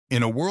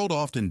In a world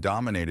often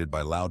dominated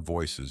by loud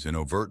voices and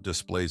overt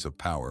displays of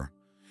power,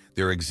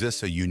 there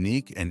exists a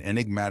unique and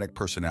enigmatic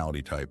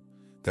personality type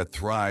that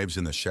thrives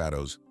in the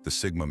shadows, the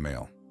Sigma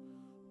male.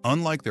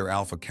 Unlike their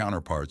alpha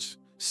counterparts,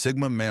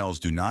 Sigma males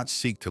do not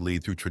seek to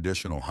lead through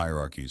traditional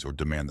hierarchies or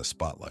demand the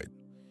spotlight.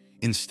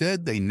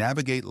 Instead, they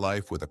navigate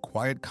life with a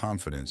quiet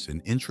confidence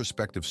and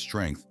introspective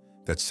strength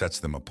that sets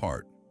them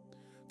apart.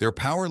 Their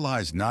power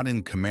lies not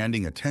in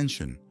commanding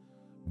attention,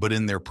 but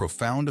in their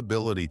profound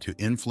ability to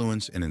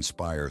influence and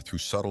inspire through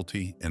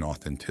subtlety and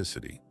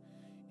authenticity.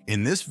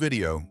 In this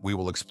video, we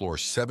will explore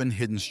 7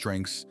 hidden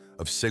strengths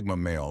of Sigma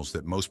males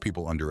that most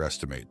people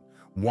underestimate.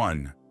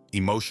 1.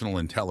 Emotional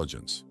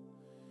intelligence.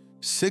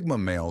 Sigma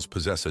males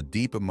possess a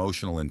deep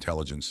emotional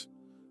intelligence,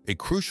 a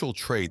crucial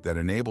trait that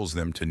enables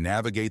them to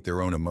navigate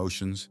their own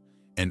emotions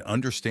and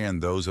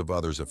understand those of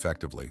others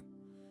effectively.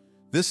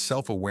 This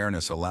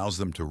self-awareness allows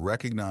them to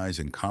recognize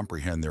and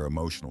comprehend their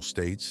emotional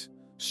states,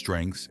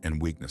 strengths,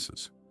 and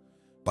weaknesses.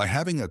 By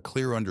having a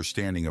clear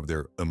understanding of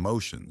their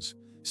emotions,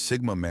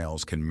 Sigma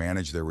males can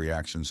manage their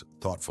reactions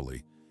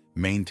thoughtfully,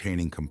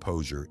 maintaining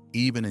composure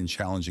even in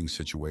challenging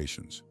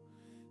situations.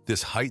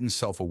 This heightened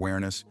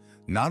self-awareness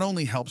not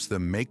only helps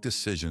them make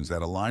decisions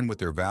that align with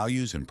their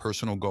values and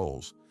personal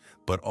goals,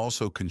 but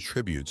also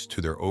contributes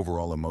to their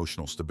overall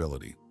emotional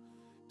stability.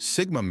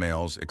 Sigma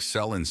males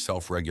excel in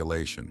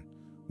self-regulation,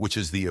 which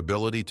is the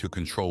ability to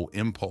control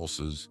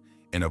impulses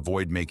and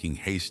avoid making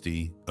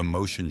hasty,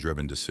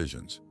 emotion-driven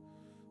decisions.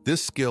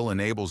 This skill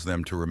enables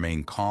them to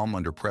remain calm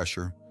under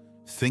pressure,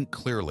 think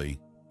clearly,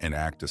 and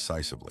act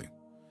decisively.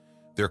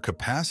 Their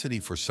capacity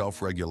for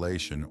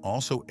self-regulation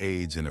also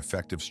aids in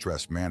effective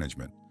stress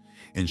management,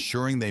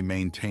 ensuring they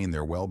maintain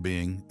their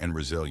well-being and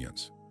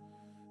resilience.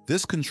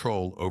 This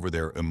control over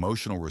their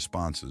emotional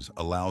responses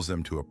allows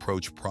them to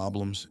approach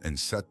problems and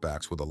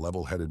setbacks with a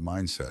level-headed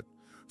mindset,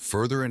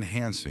 further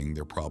enhancing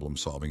their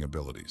problem-solving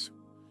abilities.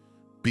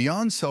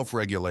 Beyond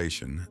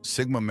self-regulation,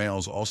 Sigma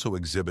males also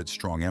exhibit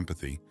strong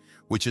empathy,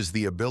 which is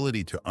the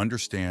ability to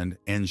understand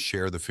and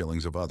share the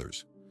feelings of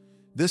others.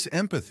 This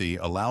empathy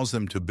allows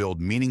them to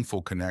build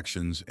meaningful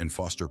connections and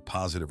foster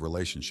positive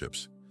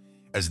relationships,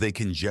 as they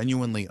can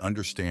genuinely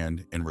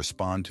understand and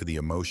respond to the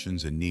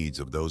emotions and needs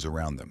of those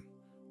around them.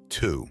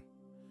 2.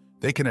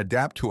 They can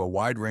adapt to a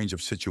wide range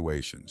of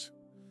situations.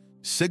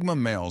 Sigma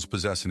males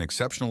possess an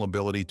exceptional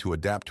ability to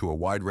adapt to a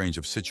wide range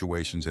of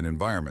situations and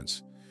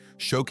environments,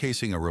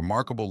 showcasing a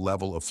remarkable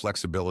level of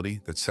flexibility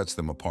that sets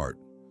them apart.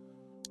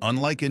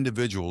 Unlike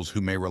individuals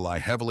who may rely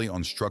heavily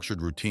on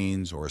structured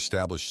routines or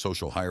established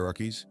social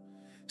hierarchies,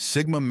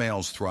 Sigma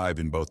males thrive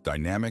in both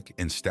dynamic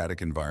and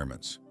static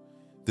environments.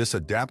 This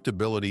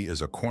adaptability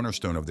is a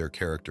cornerstone of their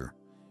character,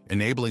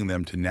 enabling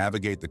them to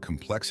navigate the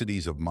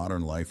complexities of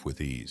modern life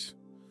with ease.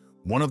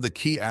 One of the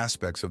key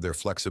aspects of their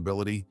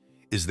flexibility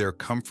is their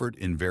comfort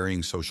in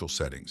varying social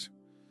settings.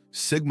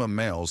 Sigma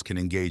males can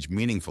engage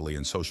meaningfully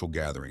in social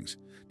gatherings,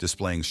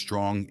 displaying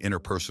strong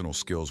interpersonal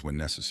skills when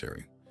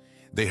necessary.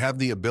 They have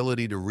the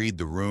ability to read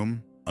the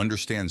room,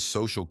 understand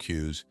social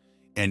cues,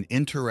 and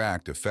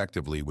interact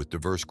effectively with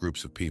diverse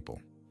groups of people.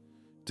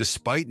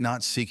 Despite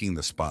not seeking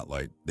the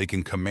spotlight, they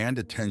can command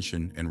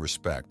attention and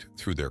respect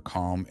through their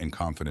calm and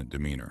confident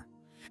demeanor.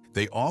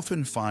 They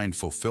often find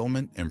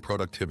fulfillment and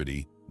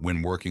productivity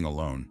when working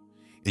alone,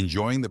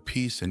 enjoying the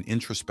peace and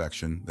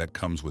introspection that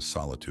comes with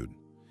solitude.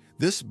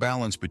 This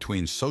balance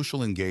between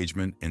social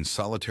engagement and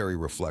solitary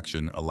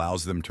reflection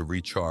allows them to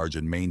recharge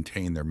and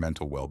maintain their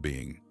mental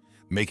well-being,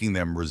 making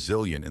them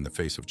resilient in the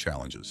face of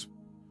challenges.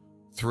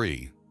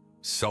 3.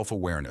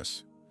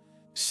 Self-awareness.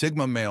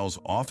 Sigma males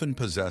often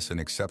possess an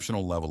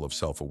exceptional level of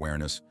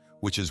self-awareness,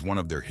 which is one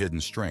of their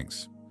hidden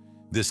strengths.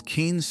 This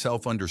keen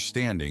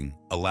self-understanding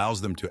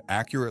allows them to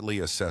accurately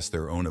assess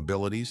their own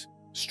abilities,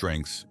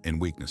 strengths, and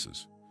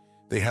weaknesses.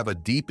 They have a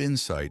deep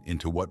insight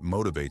into what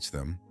motivates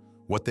them,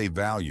 what they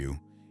value,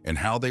 and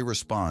how they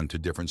respond to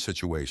different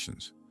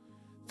situations.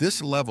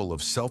 This level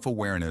of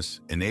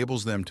self-awareness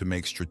enables them to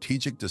make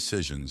strategic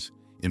decisions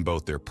in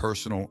both their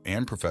personal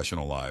and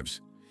professional lives,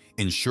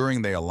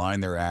 ensuring they align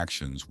their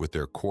actions with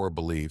their core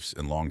beliefs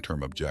and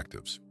long-term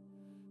objectives.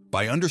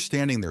 By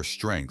understanding their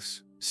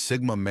strengths,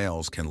 Sigma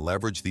males can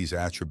leverage these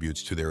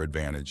attributes to their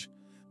advantage,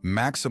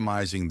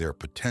 maximizing their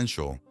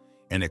potential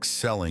and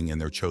excelling in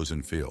their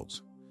chosen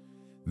fields.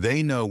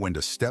 They know when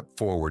to step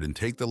forward and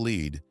take the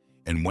lead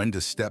and when to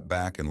step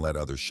back and let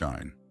others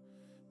shine.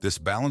 This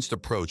balanced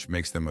approach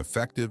makes them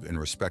effective and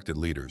respected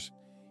leaders,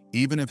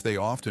 even if they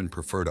often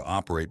prefer to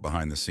operate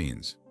behind the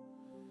scenes.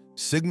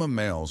 Sigma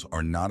males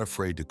are not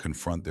afraid to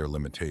confront their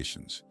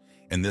limitations,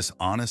 and this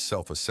honest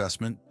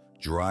self-assessment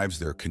drives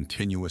their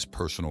continuous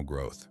personal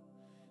growth.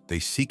 They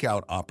seek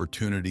out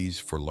opportunities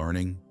for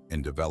learning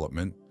and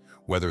development,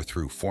 whether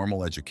through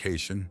formal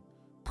education,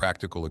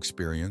 practical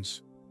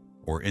experience,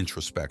 or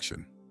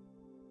introspection.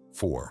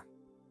 4.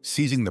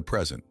 Seizing the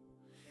present.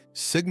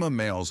 Sigma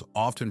males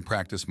often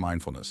practice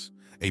mindfulness,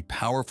 a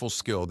powerful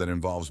skill that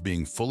involves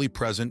being fully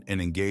present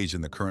and engaged in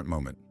the current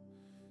moment.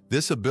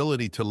 This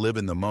ability to live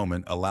in the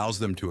moment allows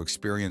them to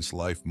experience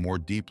life more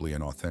deeply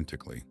and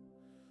authentically.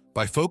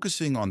 By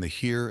focusing on the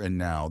here and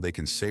now, they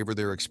can savor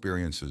their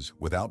experiences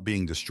without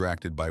being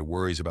distracted by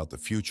worries about the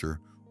future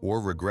or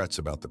regrets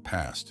about the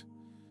past.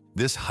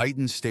 This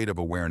heightened state of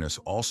awareness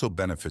also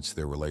benefits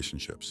their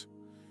relationships.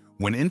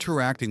 When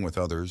interacting with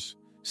others,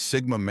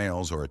 Sigma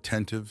males are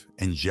attentive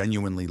and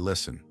genuinely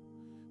listen,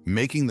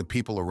 making the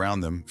people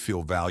around them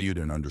feel valued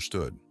and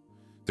understood.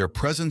 Their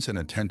presence and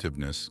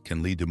attentiveness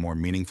can lead to more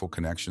meaningful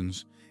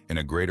connections and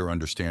a greater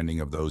understanding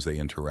of those they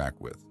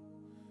interact with.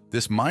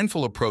 This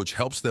mindful approach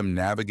helps them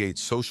navigate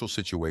social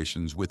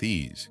situations with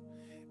ease,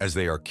 as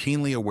they are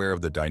keenly aware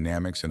of the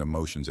dynamics and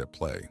emotions at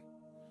play.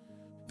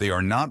 They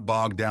are not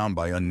bogged down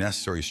by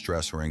unnecessary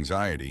stress or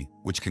anxiety,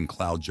 which can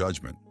cloud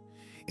judgment.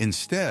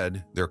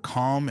 Instead, their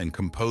calm and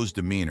composed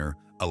demeanor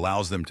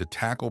allows them to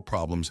tackle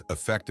problems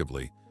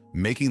effectively,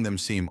 making them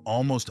seem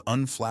almost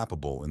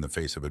unflappable in the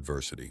face of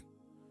adversity.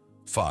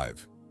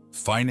 5.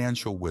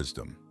 Financial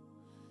wisdom.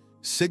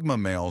 Sigma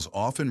males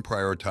often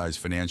prioritize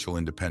financial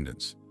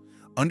independence,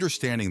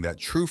 understanding that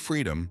true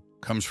freedom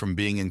comes from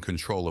being in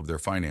control of their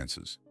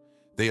finances.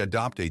 They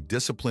adopt a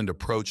disciplined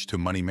approach to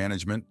money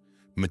management,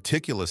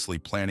 meticulously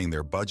planning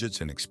their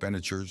budgets and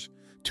expenditures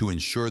to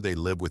ensure they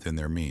live within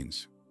their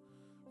means.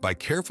 By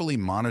carefully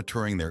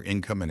monitoring their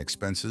income and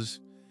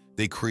expenses,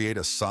 they create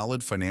a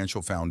solid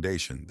financial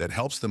foundation that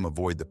helps them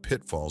avoid the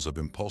pitfalls of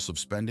impulsive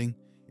spending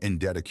and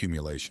debt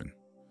accumulation.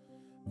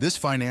 This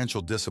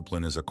financial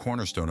discipline is a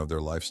cornerstone of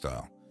their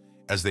lifestyle,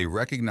 as they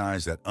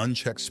recognize that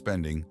unchecked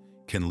spending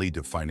can lead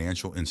to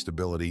financial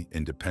instability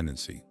and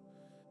dependency.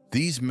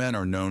 These men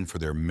are known for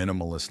their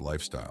minimalist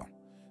lifestyle.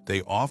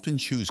 They often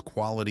choose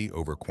quality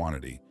over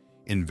quantity,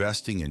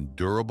 investing in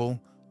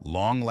durable,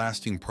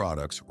 long-lasting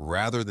products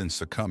rather than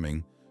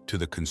succumbing to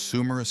the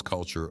consumerist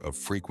culture of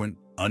frequent,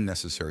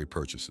 unnecessary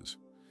purchases.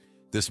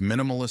 This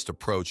minimalist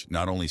approach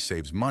not only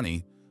saves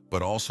money,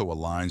 but also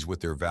aligns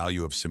with their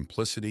value of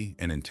simplicity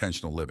and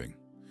intentional living.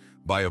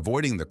 By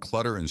avoiding the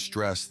clutter and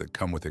stress that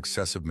come with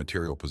excessive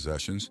material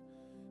possessions,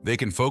 they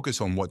can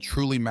focus on what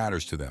truly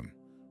matters to them,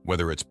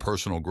 whether it's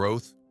personal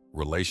growth,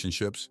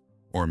 relationships,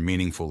 or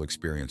meaningful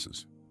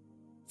experiences.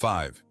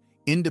 5.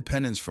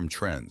 Independence from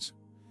trends.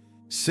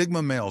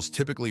 Sigma males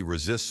typically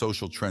resist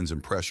social trends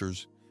and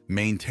pressures,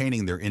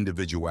 maintaining their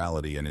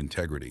individuality and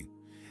integrity.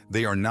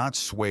 They are not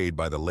swayed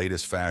by the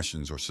latest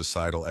fashions or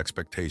societal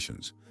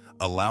expectations,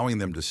 allowing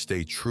them to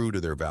stay true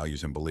to their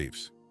values and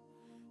beliefs.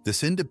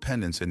 This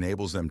independence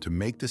enables them to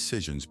make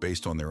decisions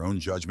based on their own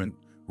judgment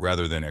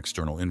rather than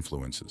external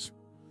influences.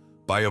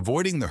 By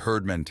avoiding the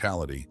herd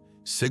mentality,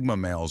 Sigma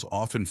males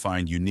often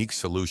find unique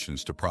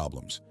solutions to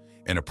problems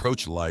and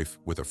approach life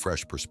with a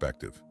fresh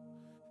perspective.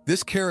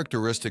 This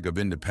characteristic of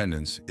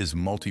independence is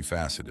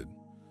multifaceted.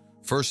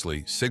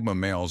 Firstly, Sigma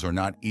males are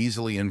not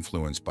easily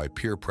influenced by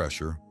peer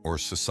pressure or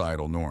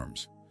societal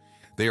norms.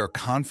 They are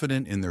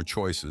confident in their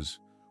choices,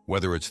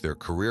 whether it's their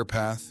career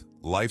path,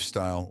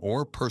 lifestyle,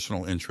 or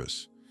personal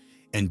interests,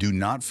 and do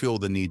not feel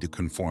the need to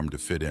conform to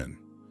fit in.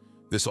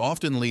 This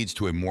often leads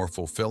to a more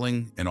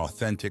fulfilling and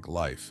authentic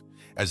life,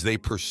 as they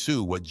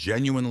pursue what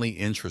genuinely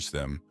interests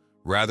them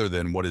rather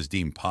than what is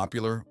deemed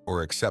popular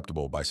or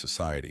acceptable by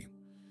society.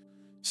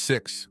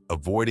 6.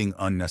 Avoiding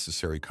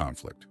unnecessary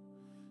conflict.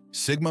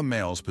 Sigma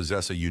males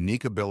possess a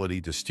unique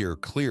ability to steer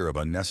clear of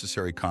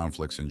unnecessary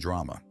conflicts and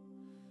drama.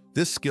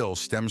 This skill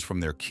stems from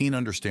their keen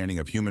understanding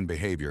of human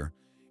behavior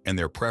and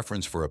their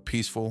preference for a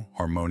peaceful,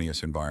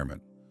 harmonious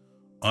environment.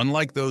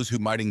 Unlike those who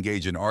might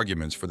engage in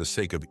arguments for the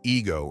sake of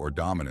ego or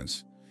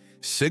dominance,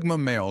 Sigma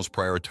males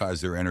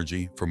prioritize their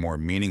energy for more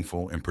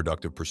meaningful and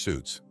productive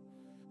pursuits.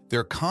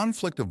 Their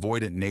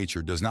conflict-avoidant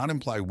nature does not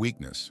imply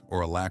weakness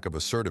or a lack of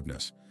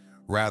assertiveness.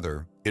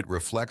 Rather, it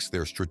reflects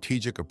their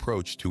strategic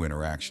approach to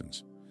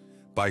interactions.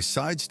 By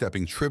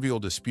sidestepping trivial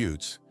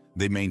disputes,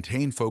 they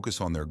maintain focus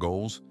on their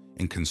goals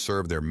and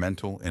conserve their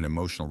mental and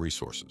emotional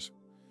resources.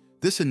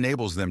 This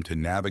enables them to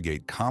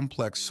navigate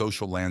complex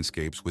social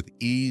landscapes with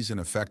ease and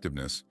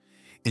effectiveness,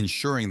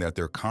 ensuring that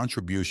their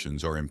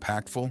contributions are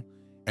impactful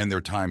and their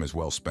time is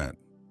well spent.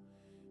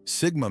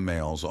 Sigma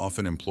males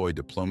often employ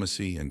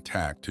diplomacy and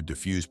tact to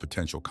diffuse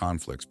potential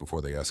conflicts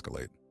before they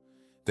escalate.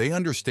 They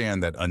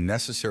understand that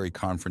unnecessary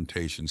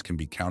confrontations can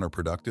be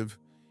counterproductive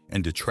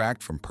and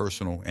detract from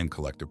personal and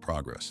collective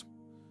progress.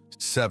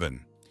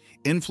 7.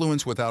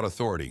 Influence without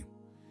authority.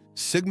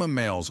 Sigma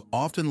males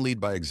often lead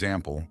by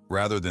example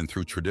rather than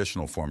through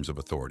traditional forms of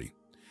authority.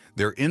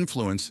 Their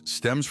influence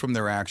stems from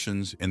their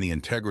actions and the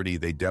integrity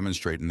they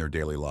demonstrate in their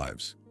daily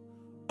lives.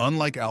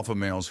 Unlike alpha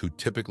males who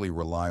typically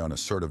rely on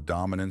assertive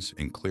dominance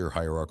and clear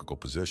hierarchical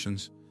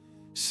positions,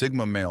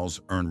 Sigma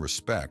males earn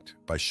respect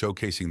by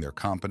showcasing their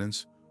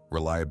competence,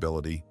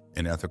 reliability,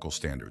 and ethical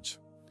standards.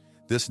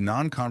 This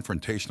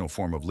non-confrontational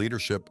form of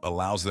leadership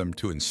allows them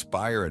to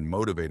inspire and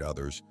motivate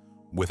others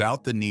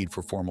without the need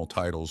for formal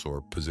titles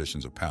or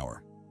positions of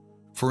power.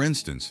 For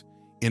instance,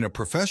 in a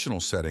professional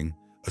setting,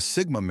 a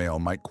Sigma male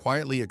might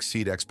quietly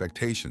exceed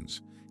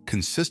expectations,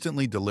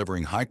 consistently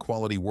delivering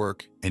high-quality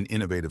work and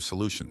innovative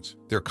solutions.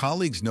 Their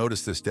colleagues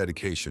notice this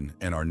dedication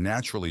and are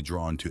naturally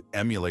drawn to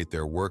emulate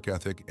their work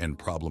ethic and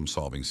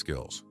problem-solving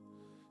skills.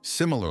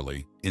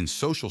 Similarly, in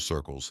social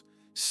circles,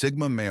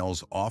 Sigma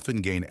males often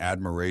gain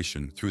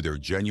admiration through their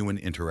genuine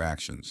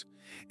interactions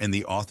and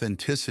the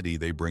authenticity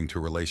they bring to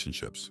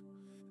relationships.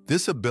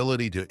 This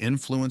ability to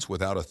influence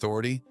without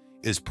authority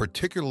is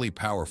particularly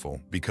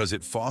powerful because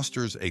it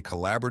fosters a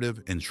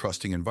collaborative and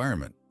trusting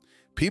environment.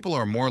 People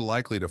are more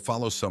likely to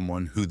follow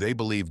someone who they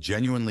believe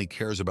genuinely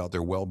cares about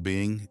their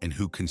well-being and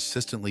who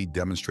consistently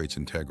demonstrates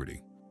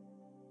integrity.